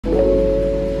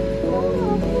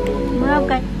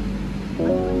guys.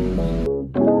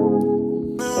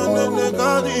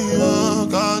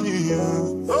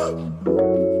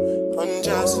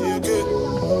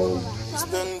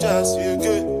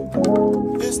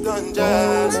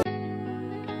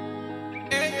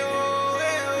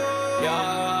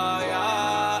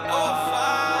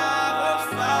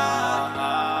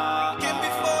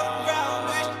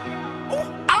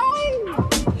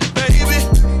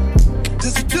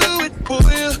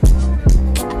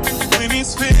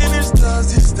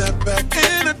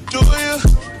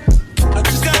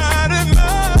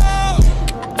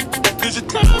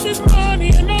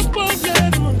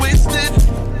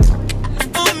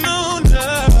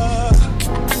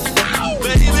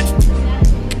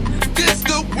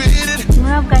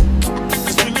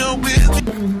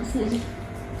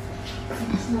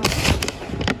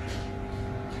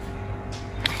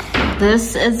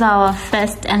 This is our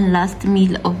first and last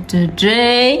meal of the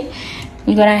day.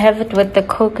 We're gonna have it with the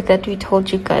Coke that we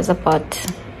told you guys about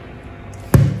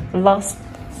last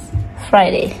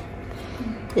Friday.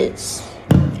 This.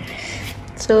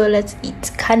 So let's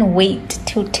eat. Can't wait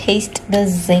to taste the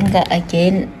Zenga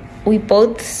again. We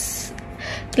both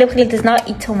did not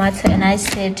eat tomato, and I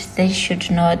said they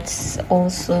should not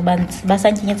also, but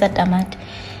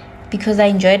because I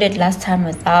enjoyed it last time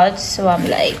without. So I'm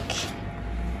like,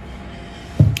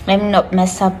 let me not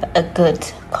mess up a good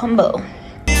combo.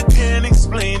 You can't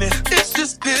explain it. It's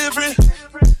just different.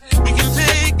 We can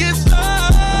take it slow.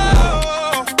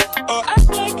 Oh, act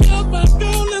like you're my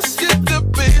girl. Let's get the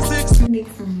basics.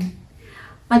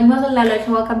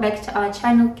 Welcome back to our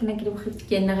channel. Today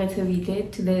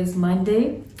is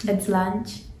Monday. It's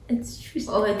lunch. It's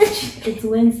Tuesday. Oh, it's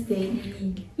Wednesday.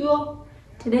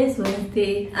 Today is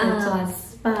Wednesday. It's our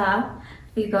spa.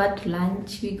 We got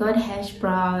lunch. We got hash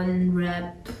brown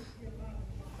wrap.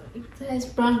 Hash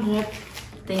brown wrap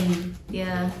thing.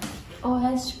 Yeah. Oh,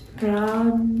 hash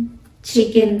brown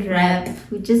chicken wrap.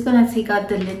 We're just gonna take out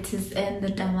the lettuce and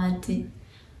the tomato.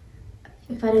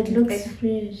 But it looks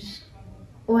fresh.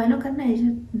 Oh, I know.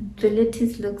 The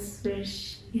lettuce looks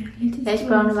fresh. Yeah, hash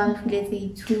brown one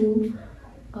too.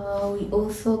 We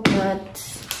also got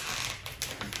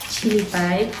chili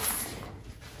bites.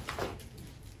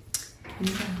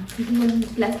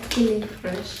 Plastically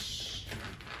fresh.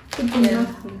 Yeah,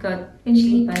 we got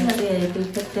chili bites. Yeah, we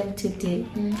got them today.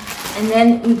 And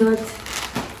then we got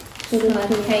paper.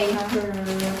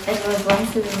 It was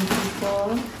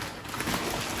 174.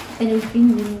 And we've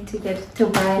been meaning to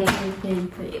buy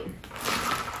paper.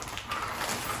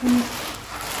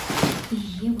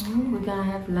 We're gonna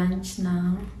have lunch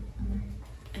now.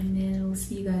 And then we'll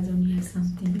see you guys when we have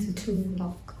something to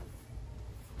vlog.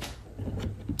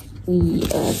 We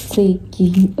are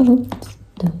taking out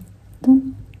the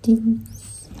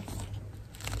dumplings.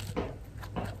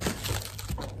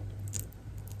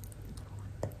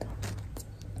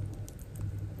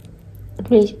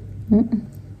 Please.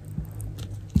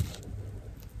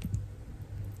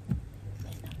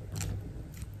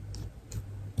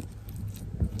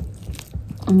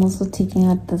 I'm also taking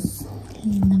out this.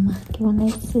 When I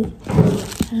say, I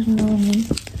don't know.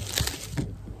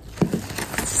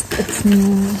 It's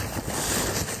new.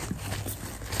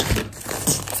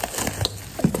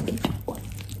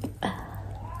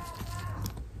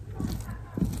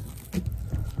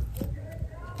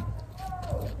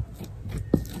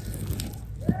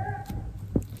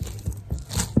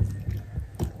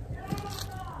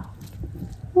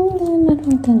 I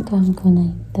don't think I'm gonna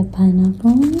eat the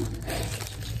pineapple.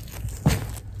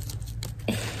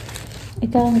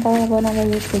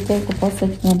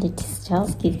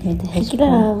 Just give me the hash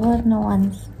brown. No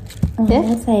one's.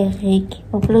 Yes, I reek.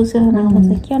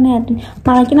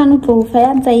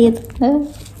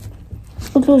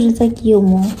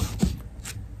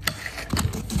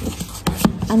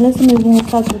 Unless you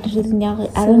move out with this,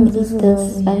 I don't eat this.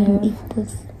 I don't eat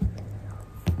this.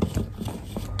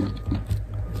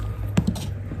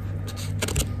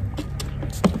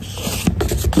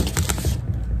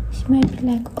 She might be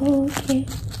like, oh, okay.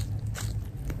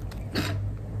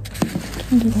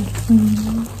 Can do that for me.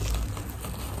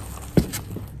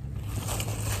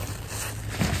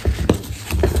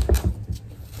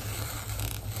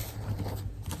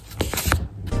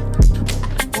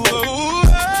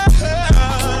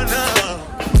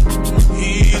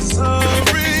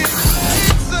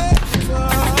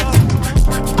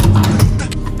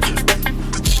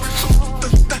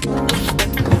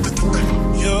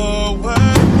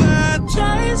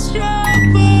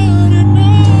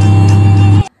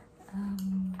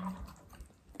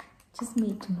 Just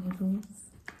made noodles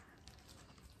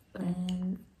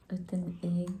and with an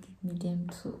egg, medium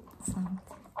to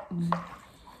something.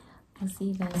 I'll see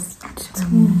you guys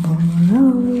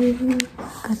tomorrow.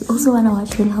 Because I also want to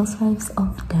watch Real Housewives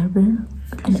of Durban.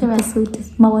 An episode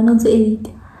is my one to 8.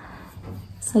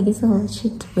 So I guess I'll watch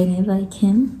it whenever I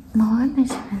can. My one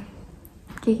is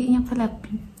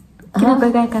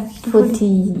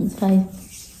 45.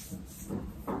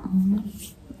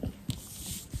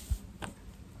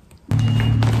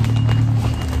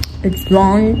 It's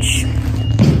lunch.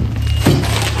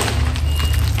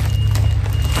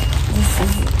 This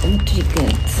is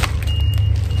intricate.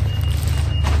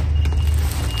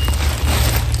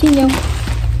 Kinyo.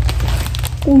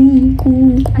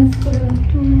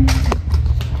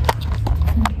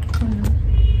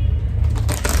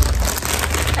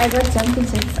 I got jumping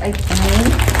jacks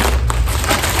again.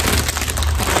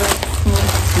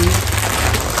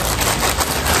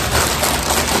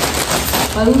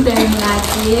 Baru dari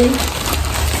lagi.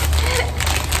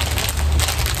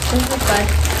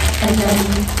 And then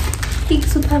pig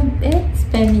soup spam it.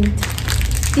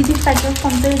 Did you start your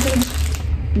comparison?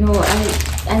 No,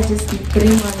 I just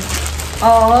green one.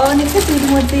 Oh, next to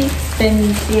do what they spam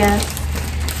it, yeah.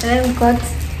 And then we got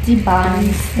the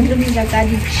buns. And then we got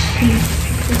the cheese.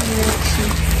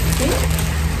 See?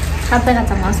 After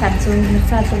that, I'm also like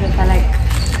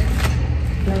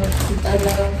a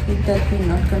lot of food that we're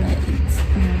not gonna eat.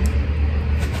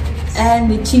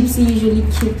 And the chips usually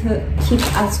keep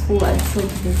us full until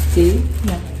this day.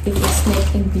 Yeah. If we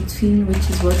snack in between, which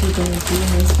is what we're gonna do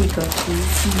next week or two.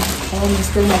 And we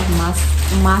still have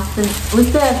we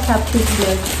still have cupcakes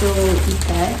left, so we'll eat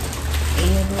that.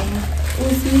 And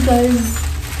we'll see you guys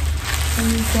when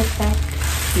we get back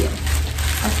here.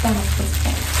 After my first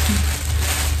time.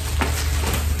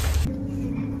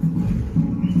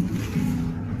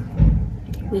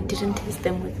 We didn't taste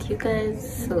them with you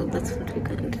guys, so that's what we're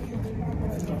gonna do.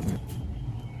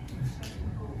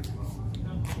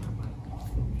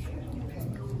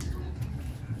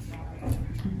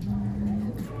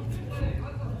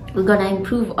 We're gonna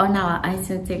improve on our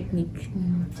ISO technique.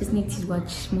 Just need to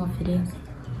watch more videos.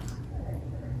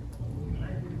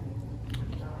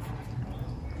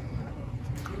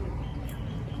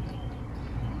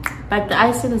 But the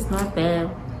ISO is not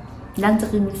bad. Later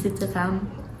we sit down.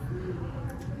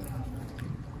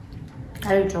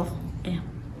 Yeah.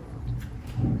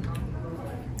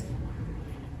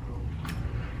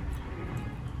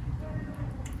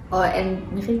 Oh,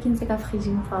 and we can take a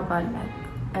freezing for about like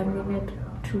a minute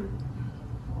or two.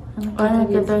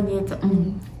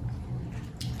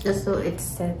 Just so it's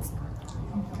set.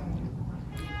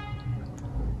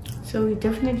 So we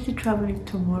definitely traveling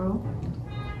tomorrow.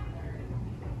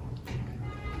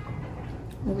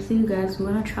 We'll see you guys. We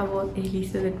wanna travel early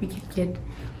so that we can get.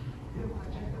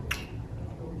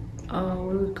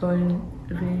 We're going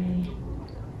really.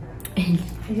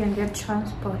 We can get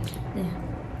transport. Yeah.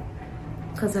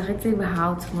 Because I don't know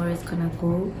how tomorrow is gonna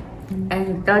go. And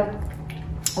we thought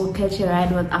we'll catch a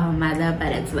ride with our mother,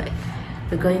 but it's like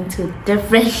we're going to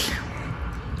different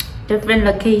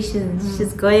locations.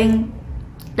 She's going,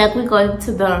 like we're going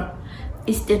to the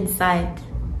eastern side.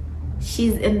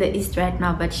 She's in the east right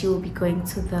now, but she will be going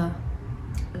to the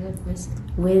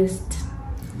west.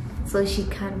 So she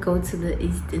can't go to the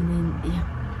east, and then yeah,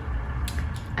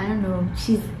 I don't know.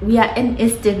 We are in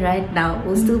eastern right now.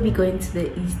 We'll still be going to the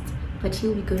east, but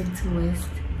she'll be going to west.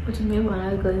 What do you mean when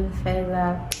I'm going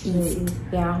further east?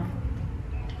 Yeah.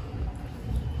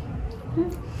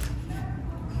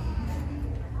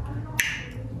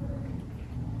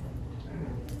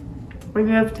 When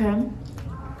you have time,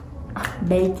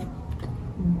 bake.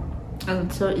 And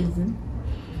it's so easy.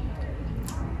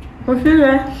 What's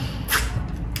there?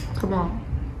 Come on.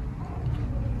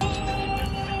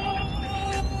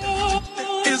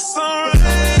 It's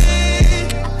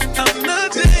alright. I'm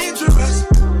not dangerous.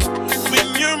 When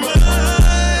you're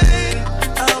mine,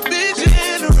 I'll be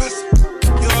generous.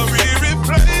 You're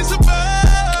irreplaceable.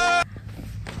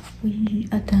 We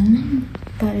are done,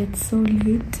 but it's so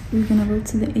late. We're gonna go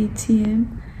to the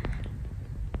ATM.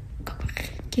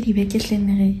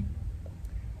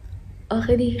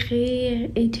 Already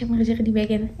ATM already back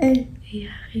in.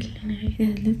 Yeah,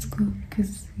 let's go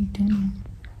because we don't know.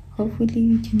 Hopefully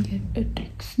we can get a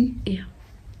taxi. Yeah.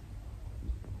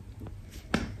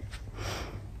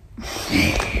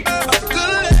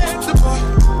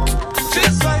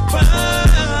 Just like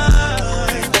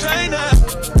fine China.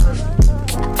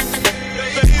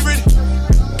 Favorite,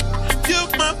 you're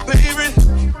my favorite.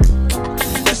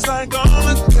 It's like all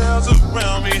the girls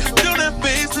around me don't have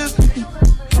faces.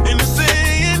 And the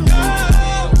saying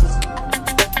goes,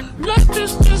 life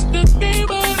is just a game,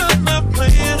 but I'm not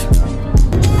playing.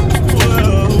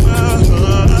 Whoa,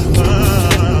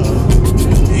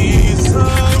 he's so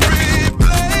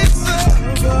replaceable.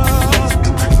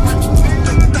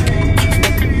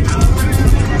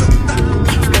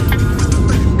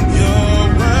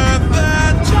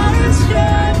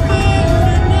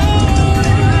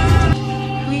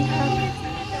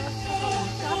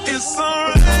 It's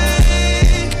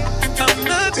alright. I'm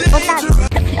not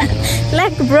dangerous.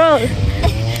 Like, bro,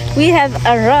 we have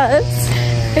arrived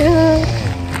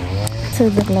to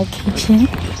the location.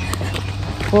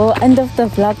 Well, end of the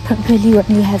vlog properly when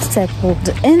we have settled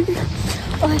in.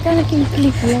 Oh, I thought I can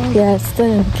click vlog. Yeah,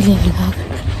 still click vlog.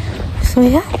 So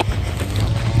yeah,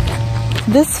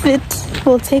 this fit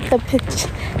will take a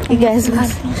picture. You guys will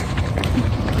see.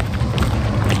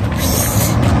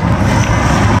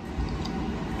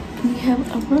 We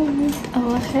have arrived.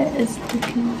 Our hair is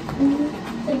looking cool.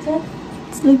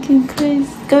 It's looking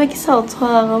crazy. Go back to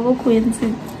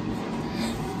the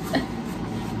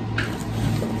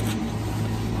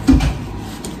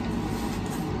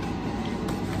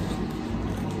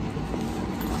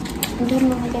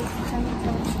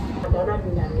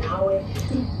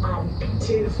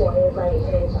until forever and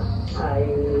ever. I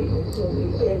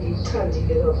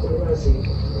ngithandile kakhulukazi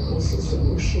usisi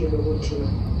ushilo ukuthi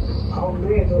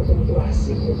awumele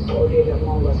ukwazi ukuxolela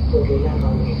uma ungasixolelanga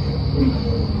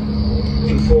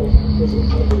before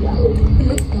uzoxolela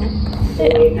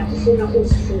wena ufuna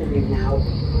uzifune nawe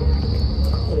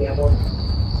uyabona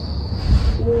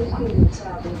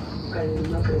ukhuluthabe kanye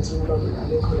nomagazini ngoba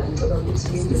bekhona ngicela ukuthi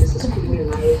ngindlela sesikhulume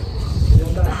ngayo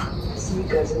ngoba We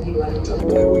get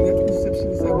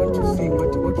receptions. I want to see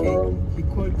what. Okay, he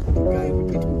called the guy who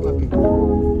did puppy.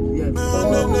 Yes.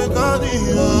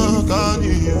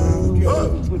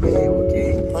 Okay.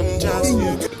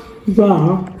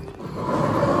 Yeah.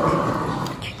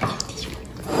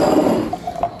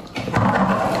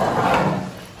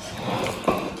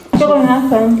 What's going to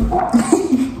happen?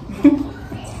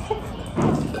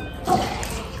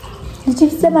 Did you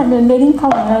say my learning how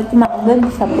to my very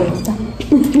supporter?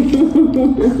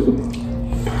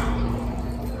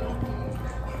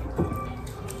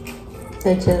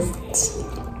 They're just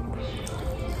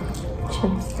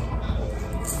chips.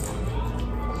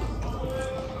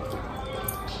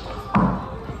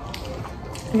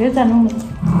 Here's a noodle.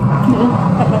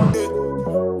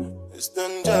 It's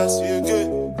done just you good.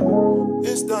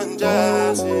 It's done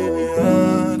just you,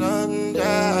 done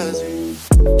just you.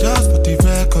 Just for the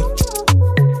record.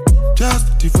 Just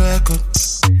for the record.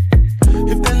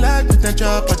 If they like with the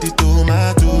chop at the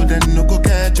tomato, then no go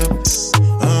catch up.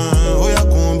 Oh yeah,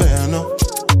 come bear no.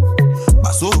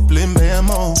 But so plain bear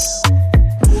more.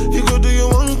 You go do your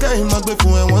one time, I go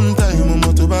for one time,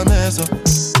 I'm to buy mess up.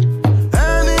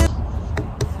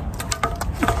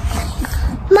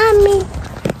 Mommy.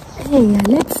 Hey,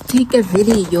 let's take a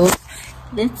video.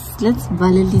 Let's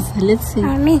Valelisa. Let's see.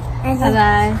 Mommy. Bye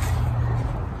bye.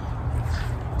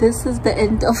 This is the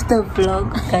end of the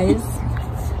vlog, guys.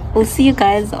 We'll see you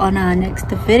guys on our next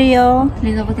video.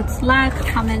 Please don't forget to like,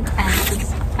 comment, and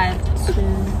subscribe to the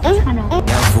channel.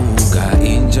 Yavuga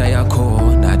inja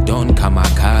yakhona don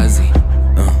kamakazi.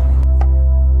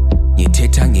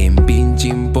 Ngithetha ngempintshi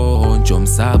impontsho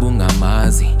msabu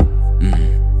ngamazi.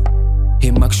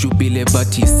 Emakushubile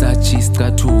bathi sachi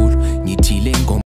isicathulo ngithile ngoma